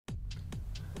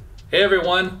Hey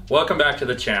everyone, welcome back to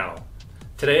the channel.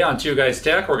 Today on Two Guys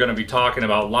Tech, we're going to be talking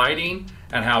about lighting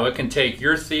and how it can take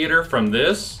your theater from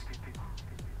this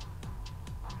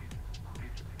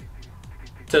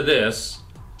to this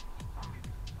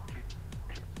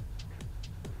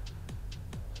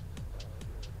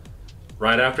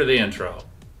right after the intro.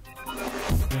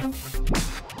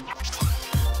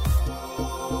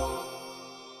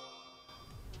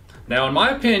 Now, in my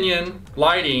opinion,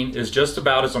 lighting is just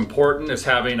about as important as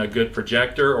having a good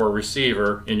projector or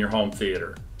receiver in your home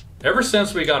theater. Ever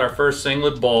since we got our first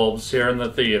Sengled bulbs here in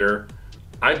the theater,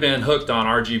 I've been hooked on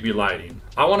RGB lighting.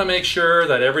 I want to make sure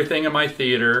that everything in my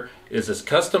theater is as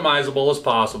customizable as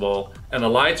possible, and the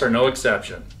lights are no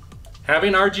exception.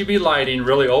 Having RGB lighting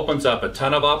really opens up a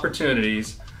ton of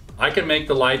opportunities. I can make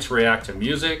the lights react to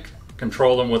music,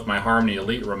 control them with my Harmony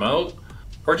Elite remote,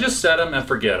 or just set them and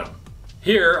forget them.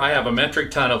 Here I have a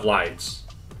metric ton of lights.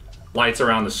 Lights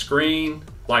around the screen,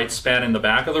 lights spanning the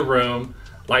back of the room,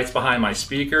 lights behind my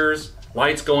speakers,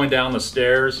 lights going down the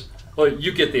stairs. Well,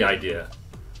 you get the idea.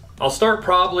 I'll start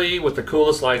probably with the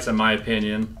coolest lights in my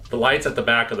opinion, the lights at the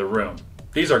back of the room.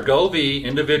 These are GOVEE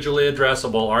Individually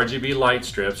Addressable RGB light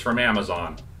strips from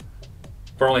Amazon.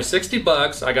 For only 60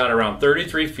 bucks, I got around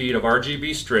 33 feet of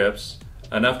RGB strips,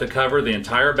 enough to cover the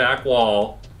entire back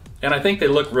wall, and I think they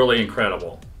look really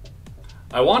incredible.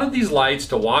 I wanted these lights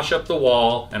to wash up the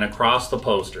wall and across the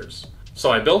posters.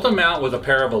 So I built a mount with a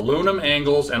pair of aluminum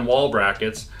angles and wall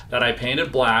brackets that I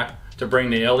painted black to bring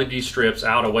the LED strips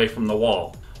out away from the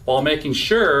wall, while making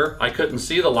sure I couldn't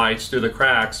see the lights through the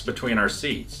cracks between our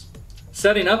seats.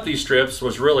 Setting up these strips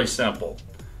was really simple,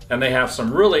 and they have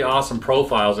some really awesome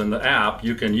profiles in the app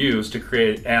you can use to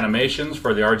create animations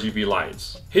for the RGB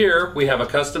lights. Here we have a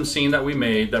custom scene that we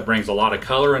made that brings a lot of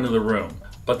color into the room.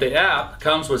 But the app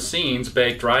comes with scenes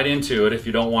baked right into it if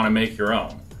you don't want to make your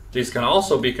own. These can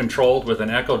also be controlled with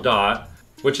an Echo Dot,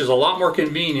 which is a lot more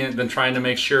convenient than trying to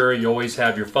make sure you always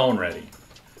have your phone ready.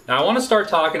 Now I want to start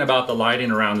talking about the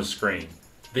lighting around the screen.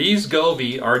 These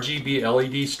GOVEE RGB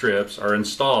LED strips are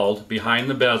installed behind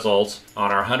the bezels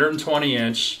on our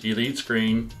 120-inch Elite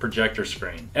screen projector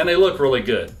screen, and they look really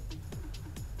good.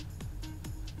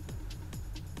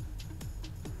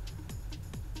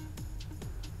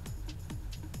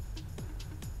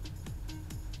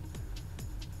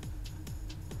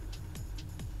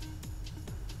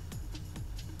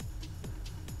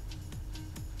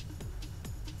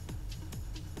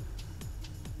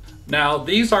 Now,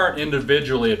 these aren't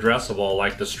individually addressable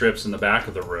like the strips in the back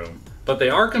of the room, but they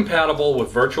are compatible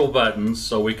with virtual buttons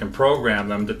so we can program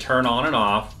them to turn on and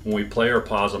off when we play or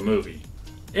pause a movie.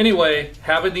 Anyway,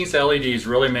 having these LEDs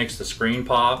really makes the screen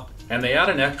pop, and they add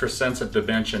an extra sense of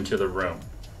dimension to the room.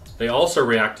 They also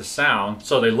react to sound,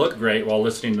 so they look great while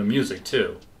listening to music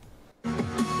too.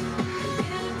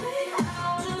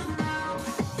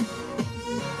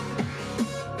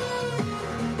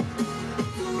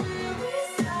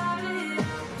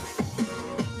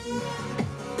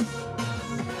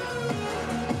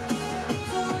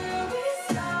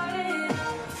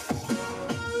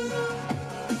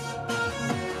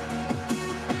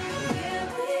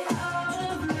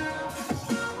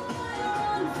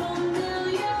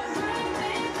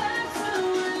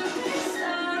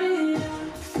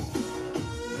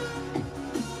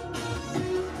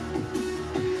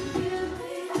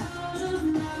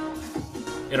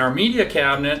 In our media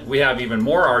cabinet, we have even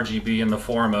more RGB in the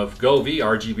form of GOVEE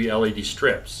RGB LED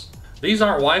strips. These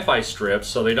aren't Wi-Fi strips,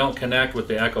 so they don't connect with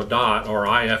the Echo Dot or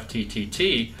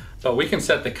IFTTT, but we can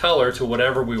set the color to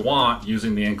whatever we want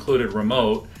using the included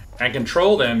remote and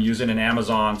control them using an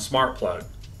Amazon smart plug.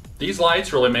 These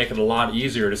lights really make it a lot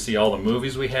easier to see all the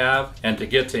movies we have and to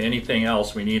get to anything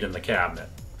else we need in the cabinet.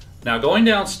 Now going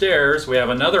downstairs, we have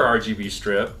another RGB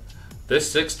strip.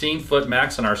 This 16-foot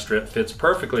Maxonar strip fits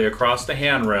perfectly across the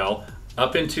handrail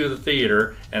up into the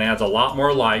theater and adds a lot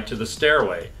more light to the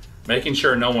stairway, making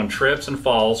sure no one trips and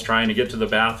falls trying to get to the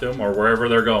bathroom or wherever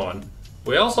they're going.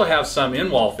 We also have some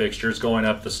in-wall fixtures going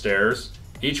up the stairs,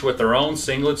 each with their own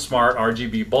Sengled Smart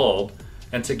RGB bulb,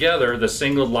 and together the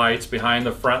Sengled lights behind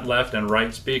the front left and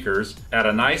right speakers add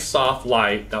a nice soft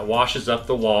light that washes up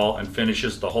the wall and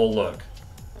finishes the whole look.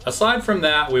 Aside from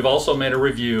that, we've also made a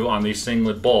review on these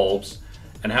Sengled bulbs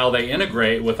and how they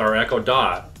integrate with our Echo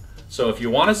Dot. So if you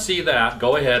want to see that,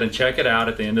 go ahead and check it out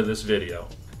at the end of this video.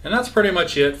 And that's pretty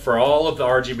much it for all of the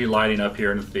RGB lighting up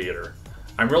here in the theater.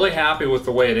 I'm really happy with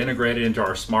the way it integrated into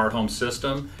our smart home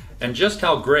system and just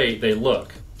how great they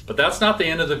look. But that's not the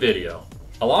end of the video.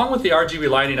 Along with the RGB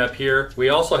lighting up here, we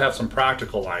also have some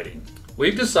practical lighting.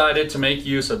 We've decided to make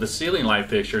use of the ceiling light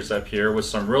fixtures up here with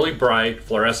some really bright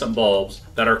fluorescent bulbs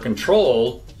that are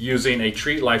controlled using a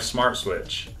Treatlife smart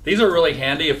switch. These are really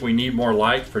handy if we need more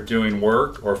light for doing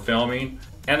work or filming,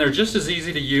 and they're just as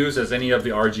easy to use as any of the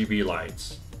RGB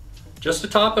lights. Just to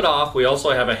top it off, we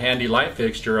also have a handy light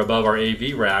fixture above our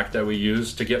AV rack that we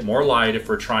use to get more light if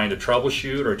we're trying to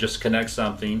troubleshoot or just connect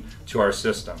something to our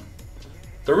system.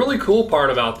 The really cool part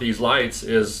about these lights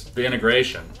is the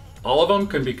integration. All of them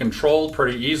can be controlled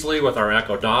pretty easily with our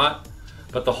Echo Dot,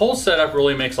 but the whole setup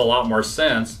really makes a lot more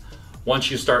sense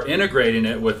once you start integrating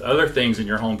it with other things in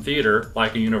your home theater,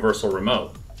 like a universal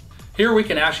remote. Here we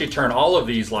can actually turn all of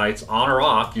these lights on or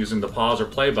off using the pause or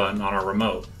play button on our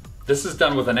remote. This is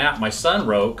done with an app my son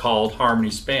wrote called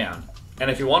Harmony Span. And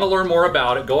if you want to learn more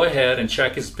about it, go ahead and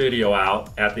check his video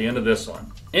out at the end of this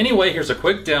one. Anyway, here's a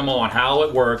quick demo on how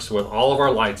it works with all of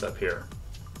our lights up here.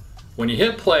 When you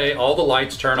hit play, all the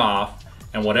lights turn off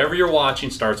and whatever you're watching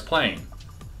starts playing.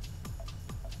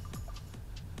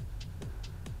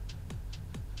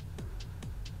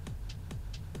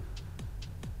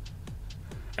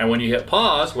 And when you hit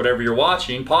pause, whatever you're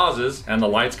watching pauses and the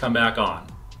lights come back on.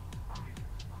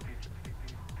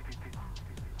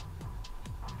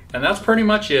 And that's pretty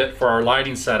much it for our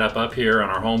lighting setup up here in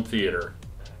our home theater.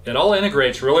 It all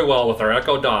integrates really well with our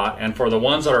Echo Dot, and for the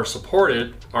ones that are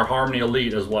supported, our Harmony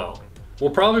Elite as well. We'll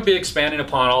probably be expanding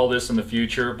upon all this in the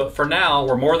future, but for now,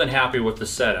 we're more than happy with the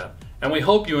setup, and we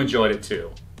hope you enjoyed it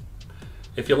too.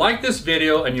 If you like this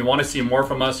video and you want to see more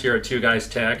from us here at Two Guys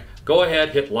Tech, go ahead,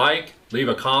 hit like, leave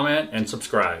a comment, and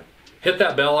subscribe. Hit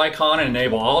that bell icon and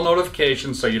enable all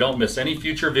notifications so you don't miss any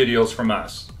future videos from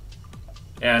us.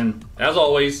 And as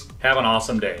always, have an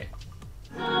awesome day.